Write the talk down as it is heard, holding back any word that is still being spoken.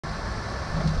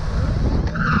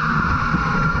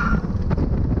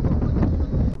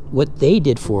what they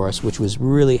did for us, which was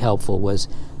really helpful, was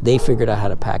they figured out how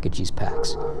to package these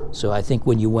packs. So I think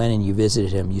when you went and you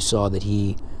visited him, you saw that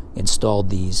he installed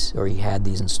these, or he had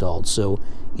these installed. So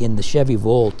in the Chevy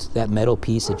Volt, that metal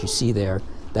piece that you see there,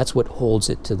 that's what holds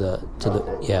it to the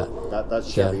yeah.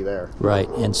 That's Chevy there. Right,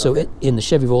 and so in the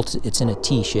Chevy Volt, it's in a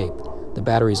T shape. The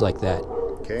battery's like that,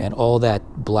 and all that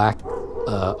black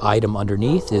item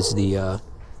underneath is the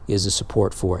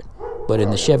support for it. But in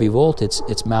the Chevy Volt,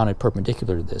 it's mounted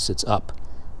perpendicular to this. It's up,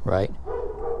 right?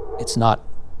 It's not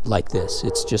like this.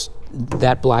 It's just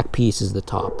that black piece is the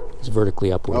top. It's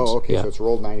vertically upwards. Oh, okay. So it's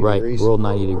rolled 90 degrees. Right, rolled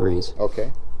 90 degrees.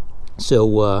 Okay.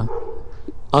 So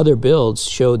other builds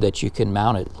showed that you can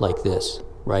mount it like this,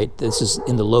 right? This is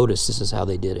in the Lotus. This is how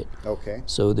they did it. Okay.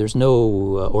 So there's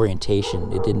no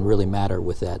orientation. It didn't really matter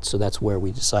with that. So that's where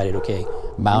we decided, okay,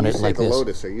 mount it like this. When you say the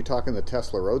Lotus, are you talking the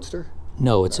Tesla Roadster?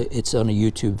 No, it's on a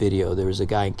YouTube video. There was a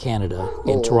guy in Canada,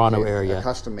 in Toronto area,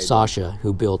 Sasha,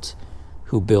 who built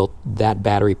that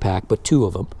battery pack, but 2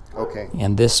 of them. Okay.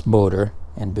 And this motor,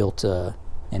 and built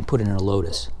and put it in a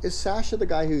Lotus. Is Sasha the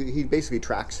guy who he basically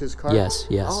tracks his car? Yes,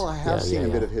 yes. Oh, I have seen a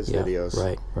bit of his videos.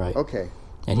 Right, right. Okay.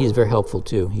 And he's very helpful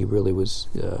too. He really was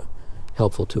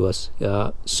helpful to us.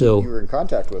 So you were in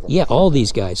contact with him? Yeah, all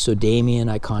these guys. So Damien,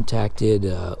 I contacted,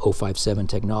 057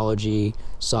 Technology,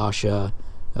 Sasha.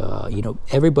 You know,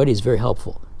 everybody's very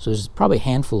helpful. So there's probably a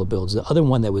handful of builds. The other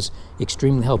one that was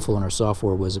extremely helpful in our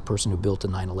software was a person who built a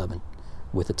 911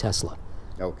 with a Tesla.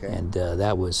 Okay. And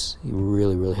that was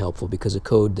really, really helpful because the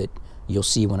code that you'll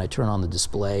see when I turn on the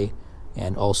display,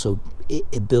 and also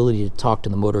ability to talk to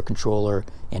the motor controller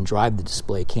and drive the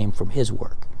display, came from his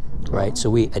work, right?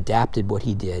 So we adapted what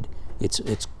he did.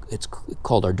 It's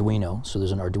called Arduino. So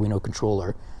there's an Arduino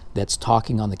controller that's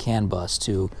talking on the CAN bus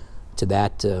to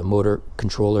that motor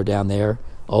controller down there.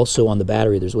 Also on the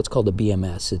battery, there's what's called a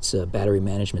BMS. It's a battery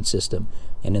management system.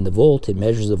 And in the Volt, it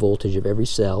measures the voltage of every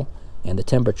cell and the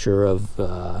temperature of,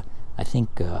 I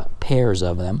think, pairs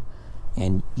of them.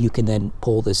 And you can then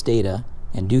pull this data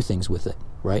and do things with it,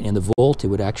 right? In the Volt, it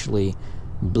would actually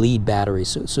bleed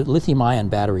batteries. So lithium-ion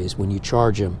batteries, when you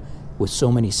charge them with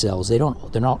so many cells, they're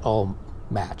not all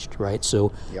matched, right?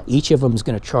 So each of them is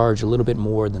going to charge a little bit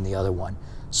more than the other one.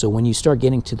 So when you start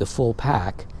getting to the full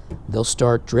pack, they'll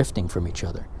start drifting from each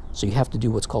other. So you have to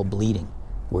do what's called bleeding,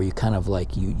 where you kind of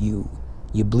like you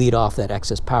bleed off that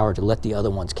excess power to let the other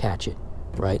ones catch it,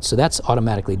 right? So that's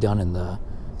automatically done in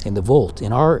the Volt.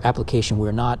 In our application,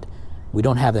 we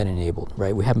don't have that enabled,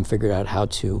 right? We haven't figured out how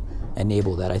to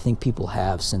enable that. I think people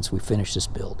have since we finished this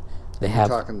build. You're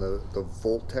talking the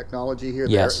Volt technology here?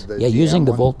 Yes, using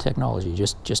the Volt technology,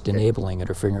 just enabling it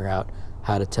or figuring out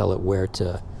how to tell it where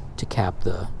to cap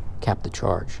the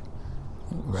charge.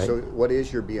 Right. So what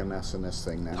is your BMS in this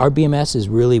thing now? Our BMS is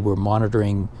really, we're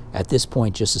monitoring at this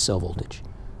point just the cell voltage,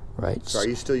 right? So are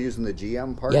you still using the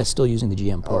GM part? Yeah, still using the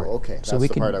GM part. Oh, okay. That's the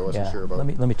part I wasn't sure about.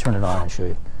 Let me turn it on and show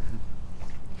you.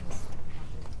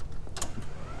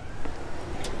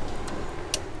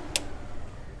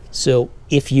 So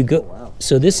if you go,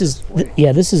 so this is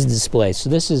this is the display. So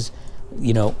this is,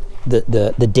 you know,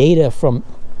 the data from.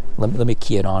 Let me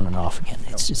key it on and off again.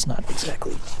 It's just not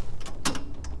exactly.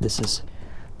 This is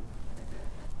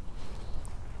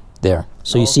there.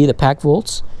 So you see the pack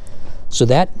volts. So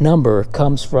that number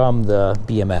comes from the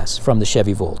BMS, from the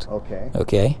Chevy Volt. Okay.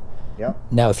 Okay. Yep.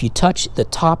 Now, if you touch the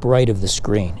top right of the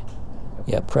screen,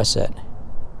 press that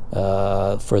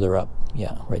further up.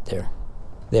 Yeah, right there.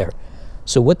 There.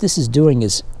 So what this is doing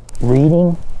is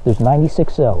reading. There's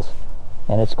 96 cells,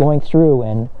 and it's going through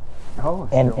and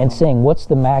saying what's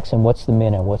the max and what's the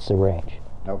min and what's the range.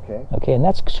 Okay. Okay, and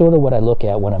that's sort of what I look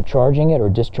at when I'm charging it or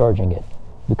discharging it,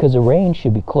 because the range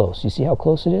should be close. You see how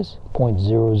close it is?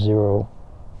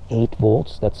 0.008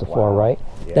 volts. That's the far right.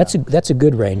 Yeah. That's a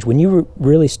good range. When you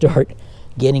really start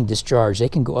getting discharged, they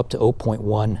can go up to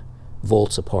 0.1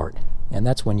 volts apart, and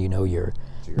that's when you know you're.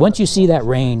 Once you see that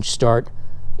range start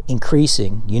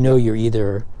increasing, you know you're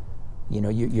either, you know,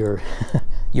 you're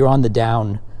you're on the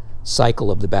down cycle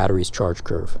of the battery's charge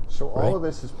curve. So all of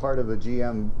this is part of the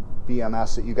GM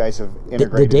BMS that you guys have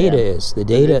integrated. The data is the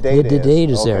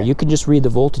data is there. You can just read the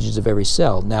voltages of every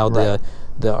cell. Now the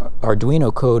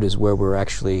Arduino code is where we're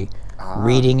actually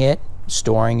reading it,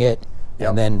 storing it,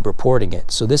 and then reporting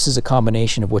it. So this is a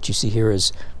combination of what you see here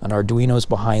is an Arduino's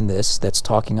behind this that's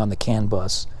talking on the CAN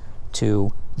bus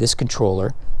to this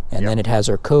controller, and then it has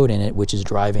our code in it, which is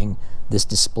driving this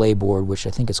display board, which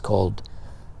I think is called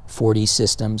 4D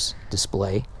Systems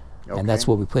Display. And that's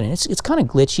what we put in. It's kind of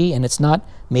glitchy, and it's not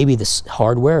maybe the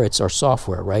hardware, it's our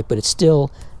software, right? But it's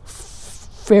still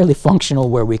fairly functional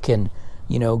where we can,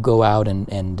 you know, go out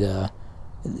and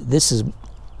this is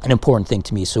an important thing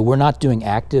to me. So we're not doing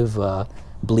active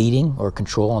bleeding or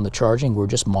control on the charging. We're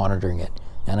just monitoring it.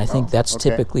 And I think that's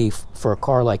typically for a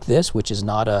car like this, which is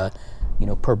not a,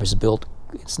 purpose-built.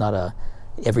 It's not a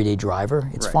everyday driver.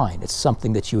 It's fine. It's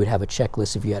something that you would have a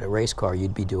checklist if you had a race car.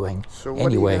 You'd be doing So what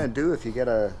anyway. are you going to do if you get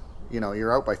a,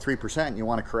 you're out by 3% and you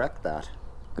want to correct that?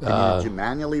 Can you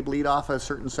manually bleed off a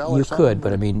certain cell or something? You could,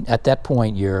 but I mean, at that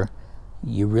point, you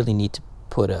really need to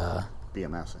put a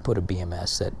BMS in. put a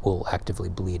BMS that will actively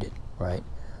bleed it, right?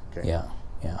 Okay. Yeah.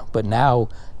 But now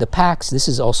the packs. This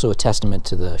is also a testament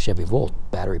to the Chevy Volt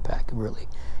battery pack. Really,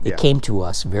 it came to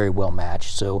us very well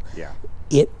matched. So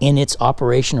it in its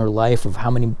operation or life of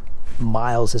how many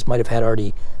miles, this might have had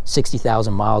already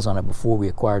 60,000 miles on it before we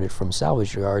acquired it from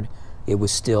salvage yard. It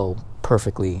was still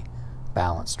perfectly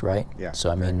balanced, right? Yeah. So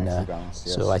I mean, balanced,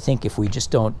 yes. so I think if we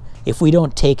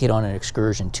don't take it on an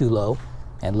excursion too low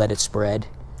and let it spread,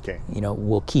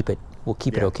 we'll keep it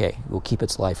okay. We'll keep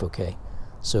its life okay.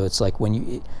 So it's like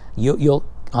when you'll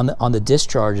on the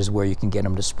discharge is where you can get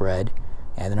them to spread,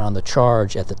 and then on the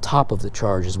charge, at the top of the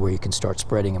charge is where you can start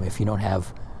spreading them if you don't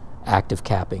have active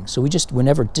capping. So we're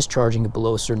never discharging it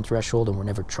below a certain threshold, and we're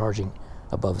never charging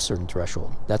above a certain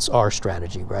threshold. That's our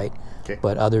strategy, right? Okay.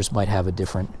 But others might have a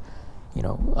different,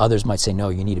 others might say, no,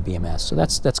 you need a BMS. So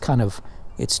that's kind of,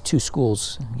 it's two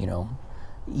schools,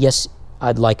 Yes,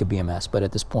 I'd like a BMS, but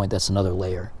at this point, that's another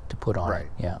layer to put on it.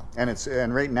 Yeah.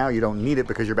 And right now you don't need it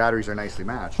because your batteries are nicely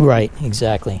matched. Right,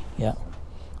 exactly, yeah.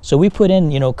 So we put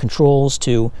in, controls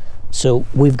so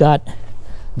we've got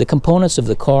the components of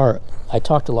the car. I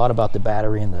talked a lot about the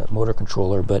battery and the motor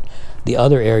controller, but the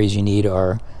other areas you need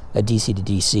are a DC to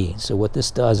DC. So what this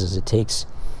does is it takes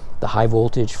the high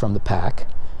voltage from the pack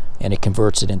and it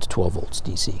converts it into 12 volts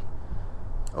DC.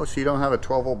 Oh, so you don't have a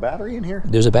 12-volt battery in here?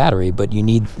 There's a battery, but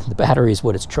the battery is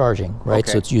what it's charging, right?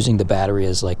 Okay. So it's using the battery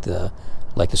as like the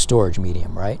storage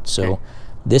medium, right? So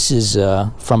this is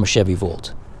from a Chevy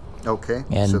Volt. Okay.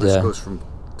 And so this goes from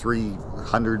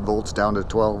 300 volts down to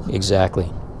 12. Exactly,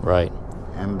 right.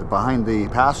 And behind the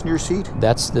passenger seat?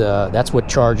 That's what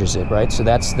charges it, right? So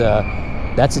that's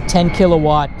a 10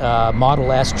 kilowatt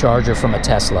Model S charger from a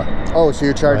Tesla. Oh, so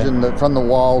you're charging from the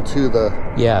wall to the...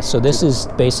 Yeah, so this is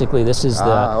basically,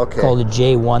 called a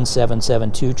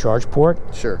J1772 charge port.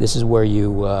 Sure. This is where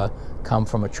you come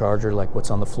from a charger like what's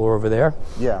on the floor over there.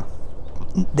 Yeah.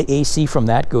 The AC from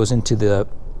that goes into the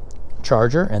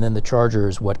charger, and then the charger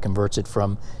is what converts it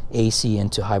from AC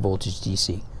into high voltage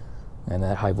DC. And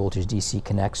that high voltage DC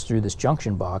connects through this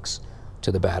junction box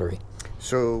to the battery.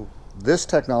 So this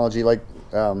technology, like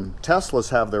Teslas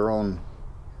have their own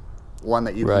one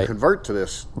that you can convert to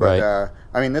this. But,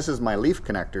 I mean, this is my leaf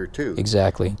connector too.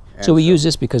 Exactly. So we use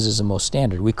this because it's the most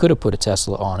standard. We could have put a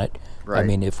Tesla on it. I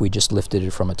mean, if we just lifted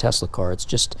it from a Tesla car, it's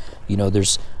just,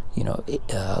 there's,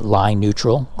 line,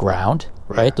 neutral, ground,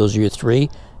 right? Yeah. Those are your three.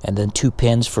 And then 2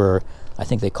 pins for, I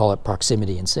think they call it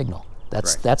proximity and signal.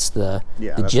 That's the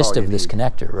gist of this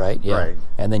connector, right? Yeah. Right.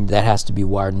 And then that has to be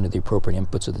wired into the appropriate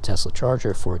inputs of the Tesla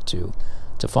charger for it to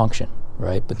function,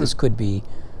 right? But this could be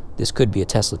a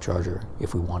Tesla charger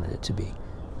if we wanted it to be.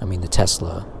 I mean, the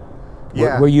Tesla.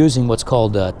 Yeah. We're using what's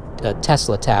called a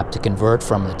Tesla tap to convert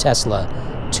from the Tesla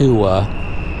to a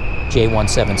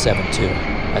J1772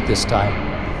 at this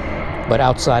time. But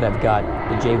outside, I've got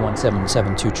the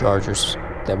J1772 chargers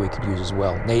that we could use as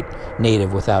well,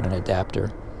 native without an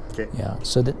adapter. Okay. Yeah.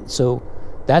 So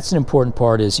that's an important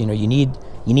part. Is you need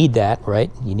that, right?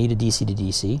 You need a DC to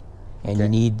DC, and you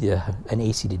need an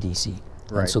AC to DC.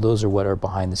 Right. And so those are what are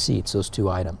behind the seats. Those two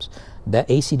items. That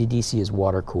AC to DC is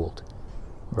water cooled,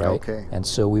 right? Okay. And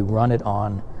so we run it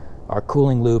on. Our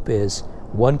cooling loop is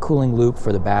one cooling loop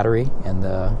for the battery and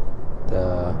the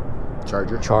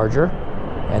charger,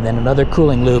 and then another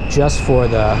cooling loop just for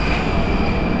the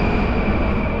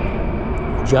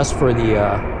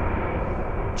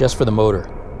motor,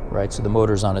 right? So the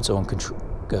motor's on its own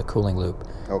cooling loop.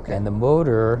 Okay. And the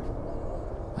motor,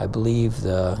 I believe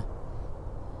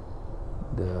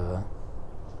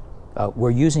we're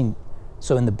using,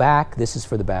 so in the back, this is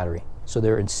for the battery. So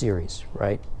they're in series,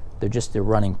 right? They're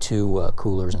running two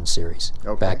coolers in series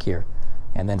back here.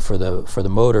 And then for the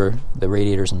motor, the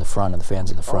radiator's in the front and the fans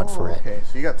in the front for it. Okay,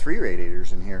 so you got 3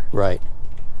 radiators in here. Right.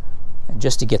 And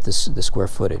just to get the square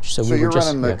footage. So you're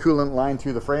running the coolant line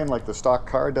through the frame like the stock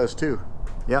car does too.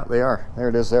 Yeah, they are. There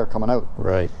it is there coming out.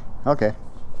 Right. Okay.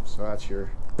 So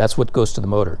that's what goes to the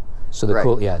motor. So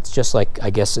it's just like, I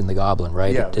guess, in the Goblin,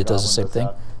 right? Yeah, it does the same thing.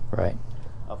 That. Right.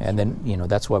 Absolutely. And then,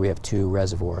 that's why we have 2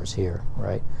 reservoirs here,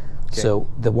 right? Okay. So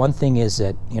the one thing is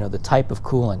that, the type of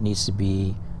coolant needs to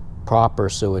be proper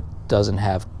so it doesn't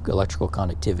have electrical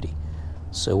conductivity.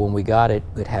 So when we got it,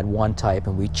 it had one type,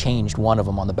 and we changed one of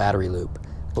them on the battery loop.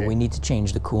 But we need to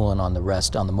change the coolant on the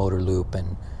rest, on the motor loop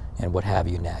and what have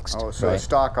you next. Oh, so right? a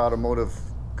stock automotive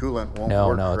coolant won't work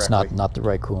No, correctly. it's not the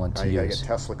right coolant to you use. gotta get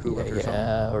Tesla coolant or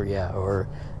something? Or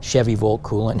Chevy Volt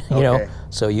coolant, you know.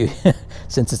 So you,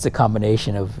 since it's a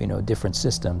combination of, you know, different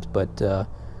systems, but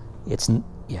it's,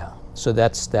 so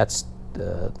that's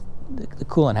the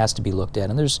coolant has to be looked at,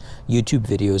 and there's YouTube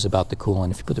videos about the coolant.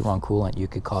 If you put the wrong coolant, you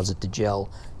could cause it to gel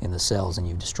in the cells and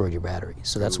you've destroyed your battery.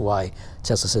 So that's why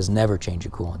Tesla says never change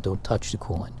your coolant. Don't touch the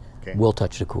coolant. We'll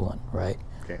touch the coolant, right?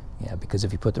 Yeah, because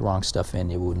if you put the wrong stuff in,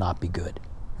 it will not be good,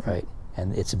 right?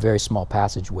 And it's a very small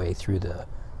passageway through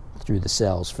the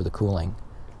cells for the cooling.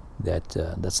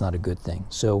 That's not a good thing.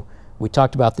 So we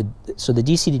talked about the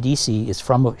DC to DC is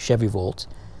from a Chevy Volt,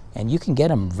 and you can get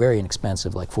them very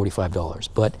inexpensive, like $45,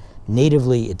 but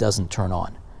natively it doesn't turn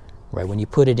on, right? When you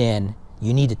put it in,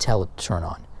 you need to tell it to turn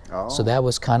on. So that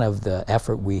was kind of the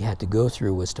effort we had to go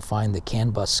through, was to find the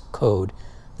CAN bus code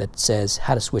that says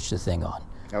how to switch the thing on.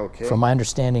 From my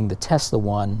understanding, the Tesla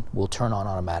one will turn on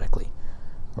automatically,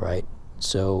 right?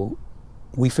 So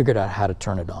we figured out how to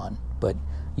turn it on, but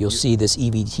you'll see this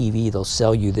EVTV, they'll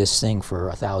sell you this thing for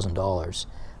 $1,000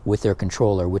 with their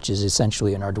controller, which is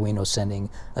essentially an Arduino sending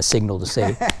a signal to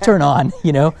say, turn on,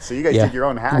 you know? So you guys did your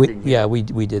own hacking.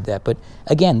 We did that. But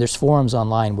again, there's forums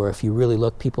online where if you really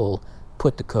look, people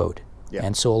put the code.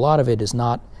 And so a lot of it is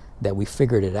not that we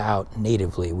figured it out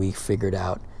natively, we figured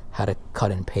out how to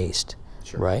cut and paste,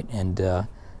 right? And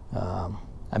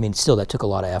I mean, still that took a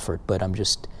lot of effort, but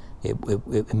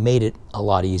it made it a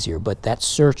lot easier. But that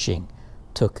searching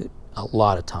took a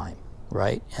lot of time,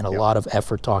 right? And a lot of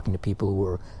effort talking to people who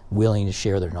were willing to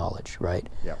share their knowledge, right?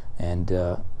 And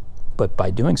but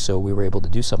by doing so, we were able to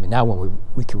do something. Now, when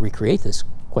we could recreate this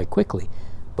quite quickly,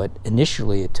 but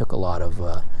initially it took a lot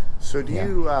of. So do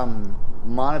you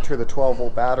monitor the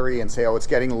 12-volt battery and say, oh, it's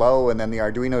getting low, and then the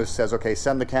Arduino says, okay,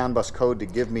 send the CAN bus code to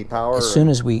give me power? As soon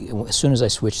as I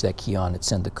switched that key on, it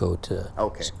sent the code to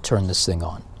turn this thing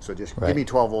on. So just give me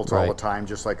 12 volts all the time,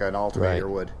 just like an alternator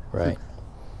would. Right.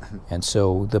 And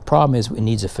so the problem is it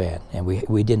needs a fan, and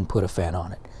we didn't put a fan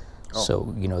on it.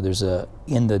 So, you know, there's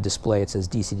in the display it says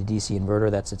DC to DC inverter,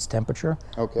 that's its temperature.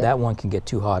 That one can get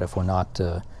too hot if we're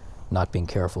not being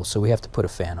careful, so we have to put a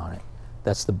fan on it.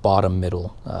 That's the bottom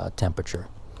middle temperature.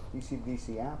 DC to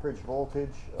DC average voltage.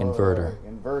 Inverter.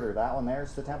 Inverter, that one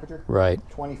there's the temperature? Right.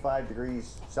 25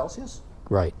 degrees Celsius?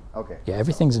 Right. Okay. Yeah,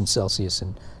 everything's in Celsius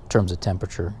in terms of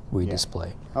temperature we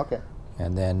display. Okay.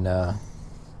 And then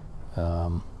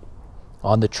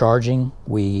on the charging,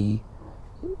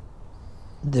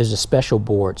 there's a special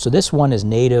board. So this one is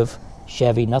native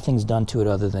Chevy, nothing's done to it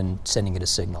other than sending it a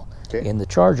signal. In the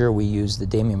charger, we use the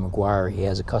Damian McGuire. He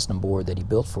has a custom board that he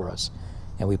built for us,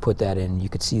 and we put that in. You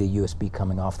could see the USB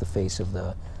coming off the face of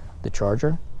the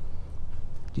charger.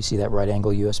 Do you see that right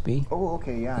angle USB? Oh,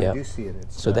 okay, yeah, I do see it.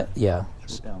 It's so that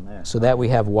down there. So that we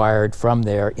have wired from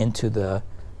there into the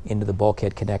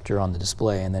bulkhead connector on the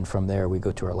display, and then from there we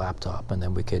go to our laptop, and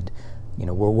then we could, you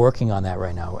know, we're working on that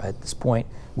right now. At this point,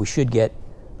 we should get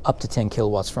up to 10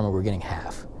 kilowatts from it. We're getting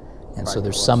half. And so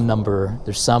there's some number,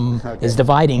 is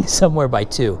dividing somewhere by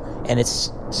 2, and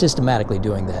it's systematically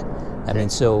doing that. I mean,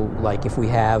 so like if we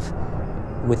have,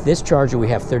 with this charger we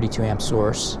have 32 amp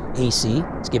source AC,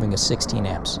 it's giving us 16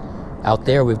 amps. Out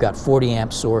there we've got 40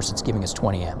 amp source, it's giving us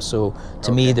 20 amps. So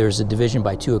to me there's a division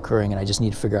by 2 occurring, and I just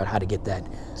need to figure out how to get that.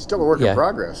 Still a work in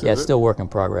progress, it's still a work in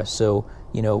progress. So,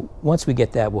 you know, once we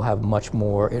get that, we'll have much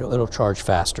more, it'll charge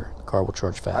faster. The car will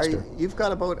charge faster. You've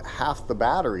got about half the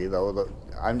battery though.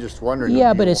 I'm just wondering.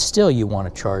 Yeah, but it's still, you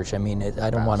want to charge. I mean, I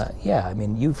don't want to, I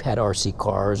mean, you've had RC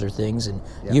cars or things, and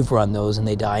you've run those and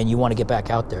they die, and you want to get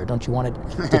back out there. Don't you want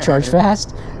it to charge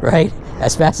fast, right?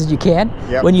 As fast as you can?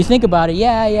 When you think about it,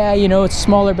 you know, it's a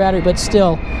smaller battery, but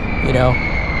still, you know,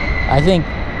 I think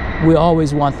we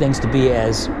always want things to be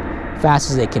as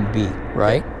fast as they can be,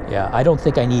 right? I don't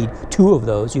think I need 2 of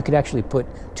those. You could actually put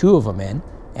 2 of them in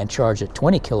and charge at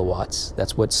 20 kilowatts.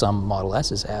 That's what some Model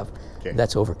S's have.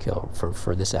 That's overkill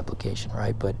for this application,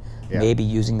 right? But maybe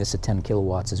using this at 10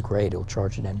 kilowatts is great. It'll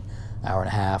charge it in an hour and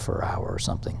a half or hour or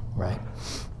something, right?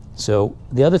 So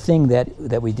the other thing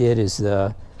that we did is,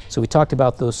 so we talked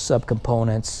about those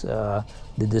subcomponents,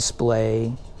 the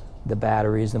display, the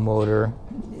batteries, the motor.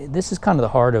 This is kind of the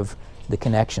heart of the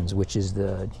connections, which is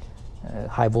the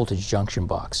high voltage junction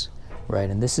box, right?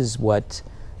 And this is what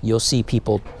you'll see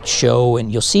people show,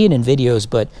 and you'll see it in videos,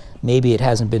 but maybe it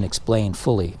hasn't been explained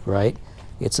fully, right?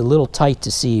 It's a little tight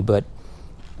to see, but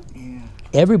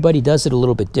everybody does it a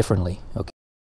little bit differently, okay?